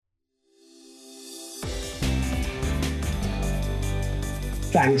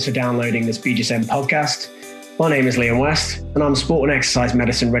Thanks for downloading this BGSM podcast. My name is Liam West, and I'm a Sport and Exercise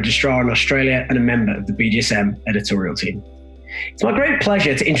Medicine Registrar in Australia and a member of the BGSM editorial team. It's my great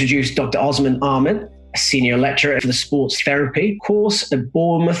pleasure to introduce Dr Osman Ahmed, a senior lecturer for the Sports Therapy course at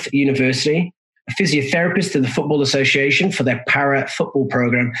Bournemouth University, a physiotherapist to the Football Association for their para-football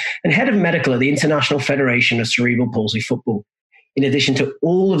program, and head of medical at the International Federation of Cerebral Palsy Football. In addition to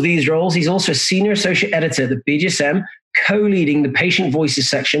all of these roles, he's also a senior associate editor at the BGSM, co-leading the Patient Voices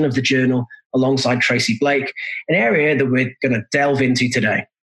section of the journal alongside Tracy Blake, an area that we're going to delve into today.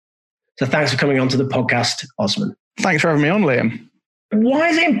 So thanks for coming on to the podcast, Osman. Thanks for having me on, Liam. Why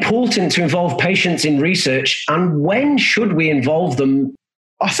is it important to involve patients in research, and when should we involve them?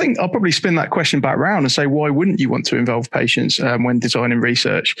 I think I'll probably spin that question back round and say, why wouldn't you want to involve patients when designing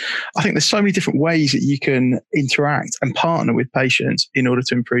research? I think there's so many different ways that you can interact and partner with patients in order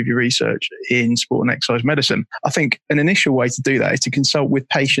to improve your research in sport and exercise medicine. I think an initial way to do that is to consult with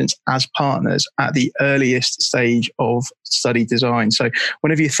patients as partners at the earliest stage of study design. So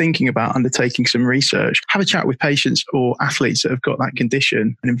whenever you're thinking about undertaking some research, have a chat with patients or athletes that have got that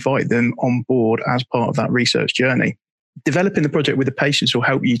condition and invite them on board as part of that research journey. Developing the project with the patients will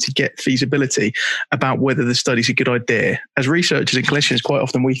help you to get feasibility about whether the study's a good idea. As researchers and clinicians, quite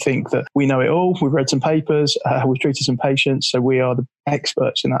often we think that we know it all. We've read some papers, we've treated some patients, so we are the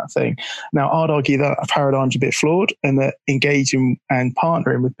experts in that thing. Now, I'd argue that paradigm's a bit flawed, and that engaging and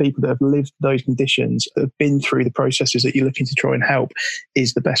partnering with people that have lived those conditions, that have been through the processes that you're looking to try and help,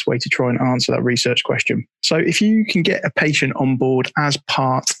 is the best way to try and answer that research question. So if you can get a patient on board as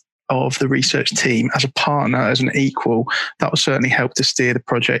part of the research team, as a partner, as an equal, that will certainly help to steer the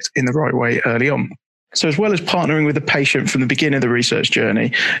project in the right way early on. So as well as partnering with the patient from the beginning of the research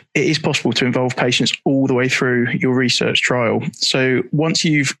journey, it is possible to involve patients all the way through your research trial. So once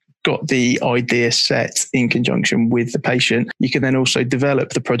you've got the idea set in conjunction with the patient, you can then also develop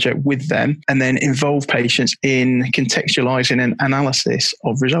the project with them and then involve patients in contextualizing and analysis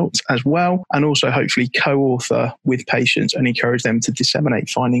of results as well, and also hopefully co-author with patients and encourage them to disseminate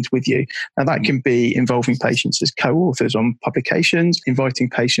findings with you. Now that can be involving patients as co-authors on publications,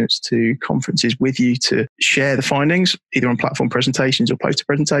 inviting patients to conferences with you to share the findings, either on platform presentations or poster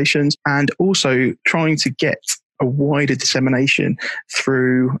presentations, and also trying to get a wider dissemination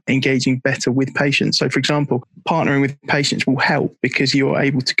through engaging better with patients. So for example, partnering with patients will help because you're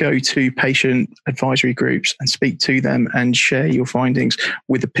able to go to patient advisory groups and speak to them and share your findings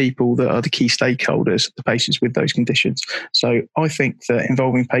with the people that are the key stakeholders, the patients with those conditions. So I think that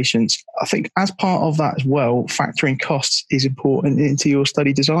involving patients, I think as part of that as well, factoring costs is important into your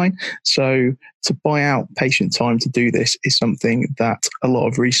study design. So to buy out patient time to do this is something that a lot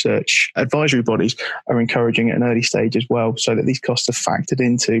of research advisory bodies are encouraging at an early stage as well, so that these costs are factored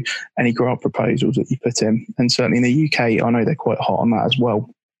into any grant proposals that you put in. And certainly in the UK, I know they're quite hot on that as well.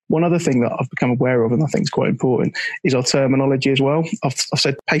 One other thing that I've become aware of, and I think is quite important, is our terminology as well. I've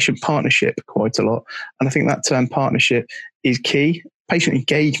said patient partnership quite a lot, and I think that term partnership is key. Patient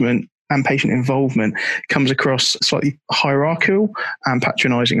engagement and patient involvement comes across slightly hierarchical and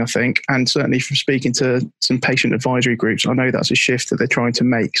patronising, I think. And certainly from speaking to some patient advisory groups, I know that's a shift that they're trying to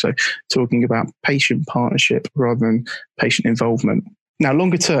make. So talking about patient partnership rather than patient involvement. Now,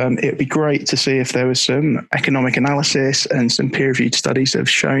 longer term, it would be great to see if there was some economic analysis and some peer-reviewed studies that have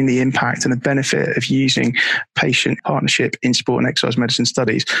shown the impact and the benefit of using patient partnership in sport and exercise medicine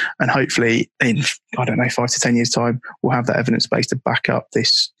studies. And hopefully in, 5 to 10 years' time, we'll have that evidence base to back up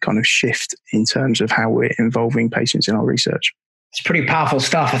this kind of shift in terms of how we're involving patients in our research. It's pretty powerful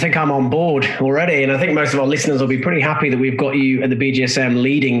stuff. I think I'm on board already. And I think most of our listeners will be pretty happy that we've got you at the BGSM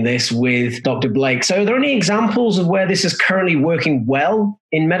leading this with Dr. Blake. So are there any examples of where this is currently working well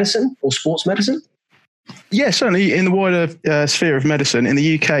in medicine or sports medicine? Yeah, certainly in the wider sphere of medicine. In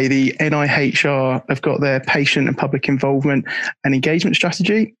the UK, the NIHR have got their patient and public involvement and engagement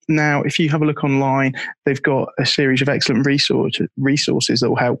strategy. Now, if you have a look online, they've got a series of excellent resources that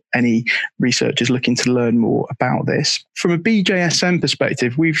will help any researchers looking to learn more about this. From a BJSM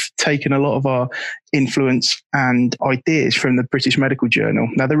perspective, we've taken a lot of our influence and ideas from the British Medical Journal.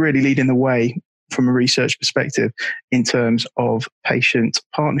 Now, they're really leading the way from a research perspective in terms of patient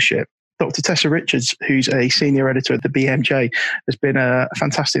partnership. Dr. Tessa Richards, who's a senior editor at the BMJ, has been a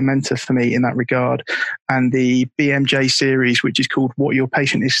fantastic mentor for me in that regard. And the BMJ series, which is called What Your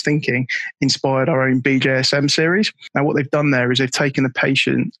Patient Is Thinking, inspired our own BJSM series. Now, what they've done there is they've taken the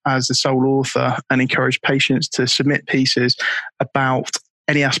patient as the sole author and encouraged patients to submit pieces about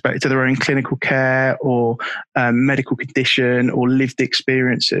any aspect of their own clinical care or medical condition or lived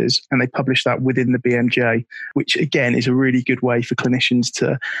experiences. And they publish that within the BMJ, which again is a really good way for clinicians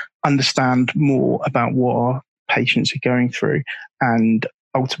to understand more about what our patients are going through and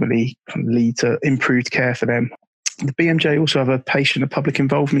ultimately lead to improved care for them. The BMJ also have a patient and public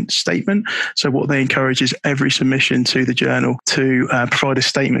involvement statement. So what they encourage is every submission to the journal to provide a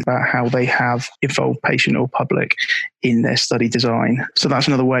statement about how they have involved patient or public in their study design. So that's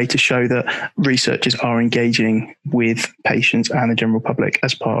another way to show that researchers are engaging with patients and the general public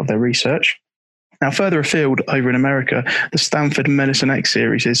as part of their research. Now, further afield over in America, the Stanford Medicine X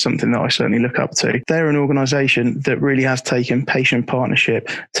series is something that I certainly look up to. They're an organisation that really has taken patient partnership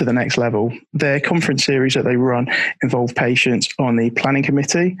to the next level. Their conference series that they run involve patients on the planning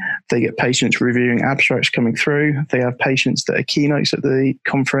committee. They get patients reviewing abstracts coming through. They have patients that are keynotes at the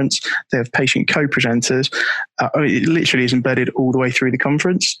conference. They have patient co-presenters. It literally is embedded all the way through the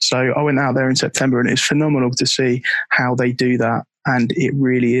conference. So I went out there in September and it's phenomenal to see how they do that. And it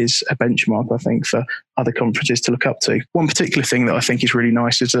really is a benchmark, I think, for other conferences to look up to. One particular thing that I think is really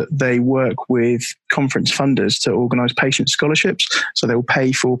nice is that they work with conference funders to organise patient scholarships. So they will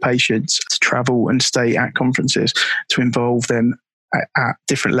pay for patients to travel and stay at conferences to involve them at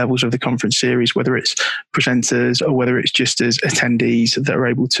different levels of the conference series, whether it's presenters or whether it's just as attendees that are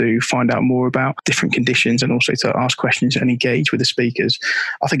able to find out more about different conditions and also to ask questions and engage with the speakers.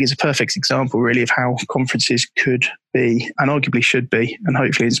 I think it's a perfect example really of how conferences could be and arguably should be, and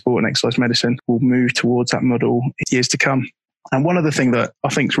hopefully in sport and exercise medicine will move towards that model in years to come. And one other thing that I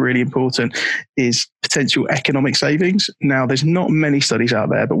think is really important is potential economic savings. Now, there's not many studies out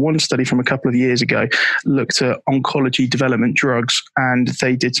there, but one study from a couple of years ago looked at oncology development drugs, and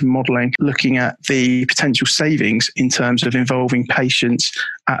they did some modelling looking at the potential savings in terms of involving patients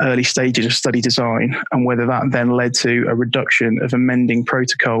at early stages of study design and whether that then led to a reduction of amending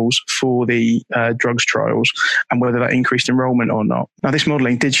protocols for the drugs trials and whether that increased enrolment or not. Now, this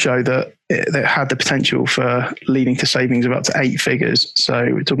modelling did show that it had the potential for leading to savings of up to 8 figures. So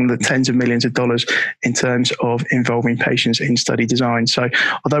we're talking the tens of millions of dollars in terms of involving patients in study design. So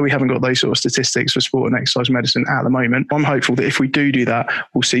although we haven't got those sort of statistics for sport and exercise medicine at the moment, I'm hopeful that if we do that,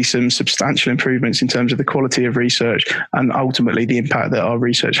 we'll see some substantial improvements in terms of the quality of research and ultimately the impact that our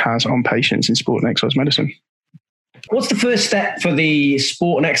research has on patients in sport and exercise medicine. What's the first step for the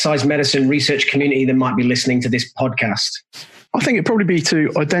sport and exercise medicine research community that might be listening to this podcast? I think it'd probably be to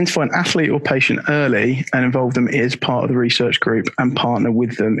identify an athlete or patient early and involve them as part of the research group and partner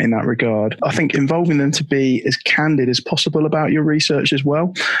with them in that regard. I think involving them to be as candid as possible about your research as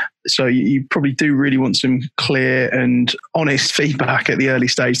well. So you probably do really want some clear and honest feedback at the early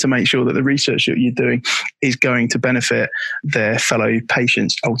stage to make sure that the research that you're doing is going to benefit their fellow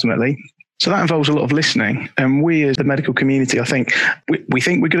patients ultimately. So that involves a lot of listening. And we as the medical community, I think we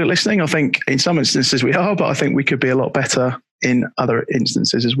think we're good at listening. I think in some instances we are, but I think we could be a lot better in other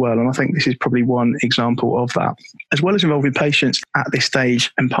instances as well. And I think this is probably one example of that. As well as involving patients at this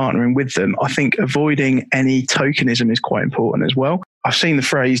stage and partnering with them, I think avoiding any tokenism is quite important as well. I've seen the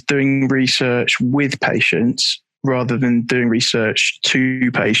phrase doing research with patients rather than doing research to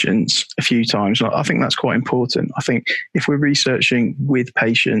patients a few times. I think that's quite important. I think if we're researching with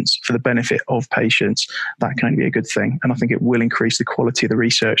patients for the benefit of patients, that can only be a good thing. And I think it will increase the quality of the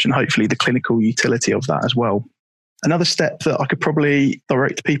research and hopefully the clinical utility of that as well. Another step that I could probably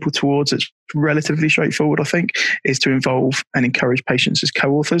direct people towards, it's relatively straightforward, I think, is to involve and encourage patients as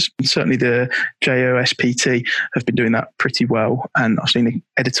co-authors. And certainly the JOSPT have been doing that pretty well. And I've seen an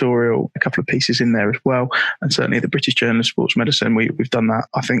editorial, a couple of pieces in there as well. And certainly the British Journal of Sports Medicine, we've done that.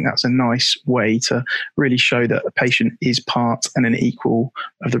 I think that's a nice way to really show that a patient is part and an equal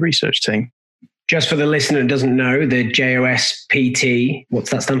of the research team. Just for the listener who doesn't know, the JOSPT, what's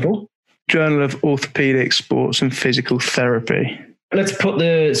that stand for? Journal of Orthopedic Sports and Physical Therapy. Let's put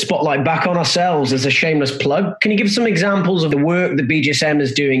the spotlight back on ourselves as a shameless plug. Can you give some examples of the work that BJSM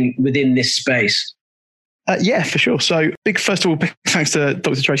is doing within this space? Yeah, for sure. So first of all, big thanks to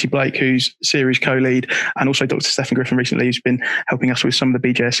Dr. Tracy Blake, who's series co-lead, and also Dr. Stephen Griffin recently, who's been helping us with some of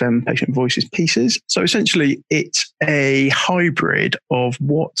the BJSM Patient Voices pieces. So essentially, it's a hybrid of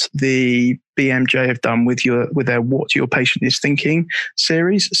what the BMJ have done with their What Your Patient Is Thinking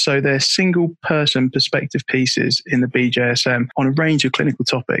series. So they're single person perspective pieces in the BJSM on a range of clinical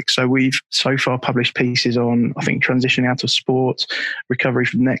topics. So we've so far published pieces on, I think, transitioning out of sport, recovery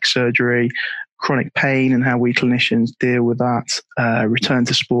from neck surgery, chronic pain and how we clinicians deal with that, return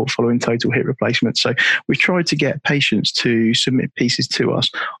to sport following total hip replacement. So we've tried to get patients to submit pieces to us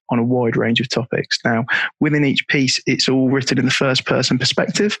on a wide range of topics. Now, within each piece, it's all written in the first person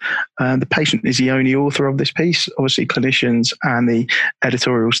perspective. The patient is the only author of this piece. Obviously, clinicians and the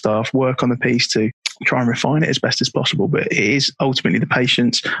editorial staff work on the piece to try and refine it as best as possible, but it is ultimately the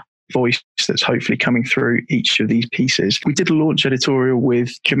patient's voice that's hopefully coming through each of these pieces. We did a launch editorial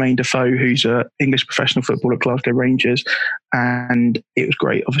with Jermaine Defoe, who's an English professional footballer at Glasgow Rangers, and it was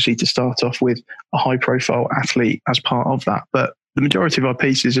great, obviously, to start off with a high-profile athlete as part of that. But the majority of our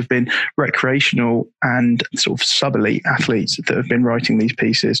pieces have been recreational and sort of sub-elite athletes that have been writing these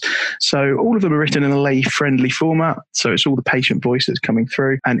pieces. So all of them are written in a lay-friendly format. So it's all the patient voice that's coming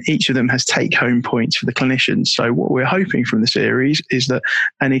through, and each of them has take-home points for the clinicians. So what we're hoping from the series is that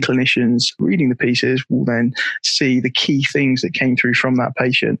any clinicians reading the pieces will then see the key things that came through from that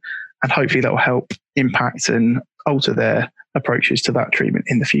patient, and hopefully that will help impact and alter their approaches to that treatment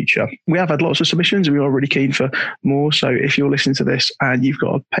in the future. We have had lots of submissions and we are really keen for more. So if you're listening to this and you've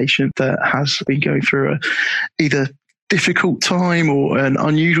got a patient that has been going through a either difficult time or an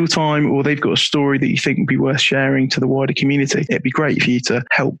unusual time, or they've got a story that you think would be worth sharing to the wider community, it'd be great for you to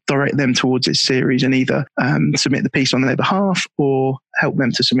help direct them towards this series and either submit the piece on their behalf or help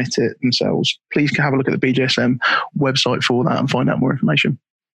them to submit it themselves. Please have a look at the BJSM website for that and find out more information.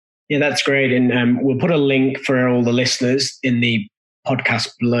 Yeah, that's great. And we'll put a link for all the listeners in the podcast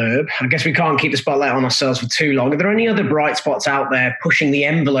blurb. I guess we can't keep the spotlight on ourselves for too long. Are there any other bright spots out there pushing the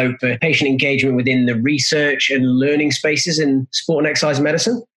envelope for patient engagement within the research and learning spaces in sport and exercise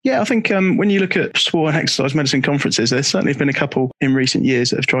medicine? Yeah, I think when you look at sport and exercise medicine conferences, there's certainly been a couple in recent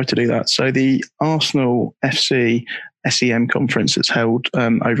years that have tried to do that. So the Arsenal FC SEM conference that's held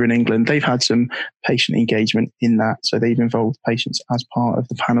over in England, they've had some patient engagement in that. So they've involved patients as part of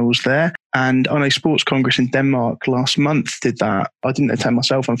the panels there. And I know Sports Congress in Denmark last month did that. I didn't attend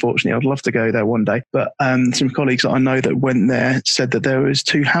myself, unfortunately. I'd love to go there one day. But some colleagues that I know that went there said that there was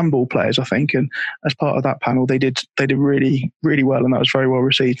 2 handball players, I think. And as part of that panel, they did really, really well. And that was very well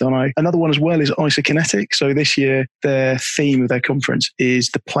received. I know another one as well is isokinetic. So this year, their theme of their conference is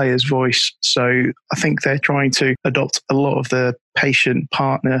the player's voice. So I think they're trying to adopt a lot of the patient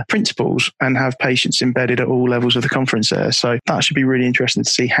partner principles and have patients embedded at all levels of the conference there. So that should be really interesting to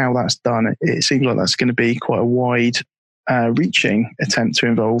see how that's done. It seems like that's going to be quite a wide reaching attempt to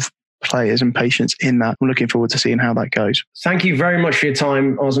involve players and patients in that. I'm looking forward to seeing how that goes. Thank you very much for your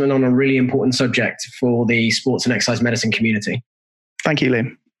time, Osman, on a really important subject for the sports and exercise medicine community. Thank you,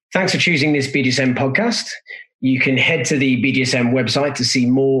 Liam. Thanks for choosing this BDSM podcast. You can head to the BDSM website to see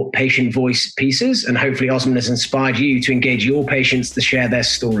more patient voice pieces, and hopefully Osman has inspired you to engage your patients to share their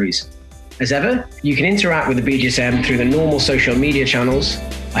stories. As ever, you can interact with the BDSM through the normal social media channels.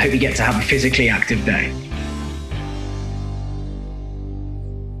 I hope you get to have a physically active day.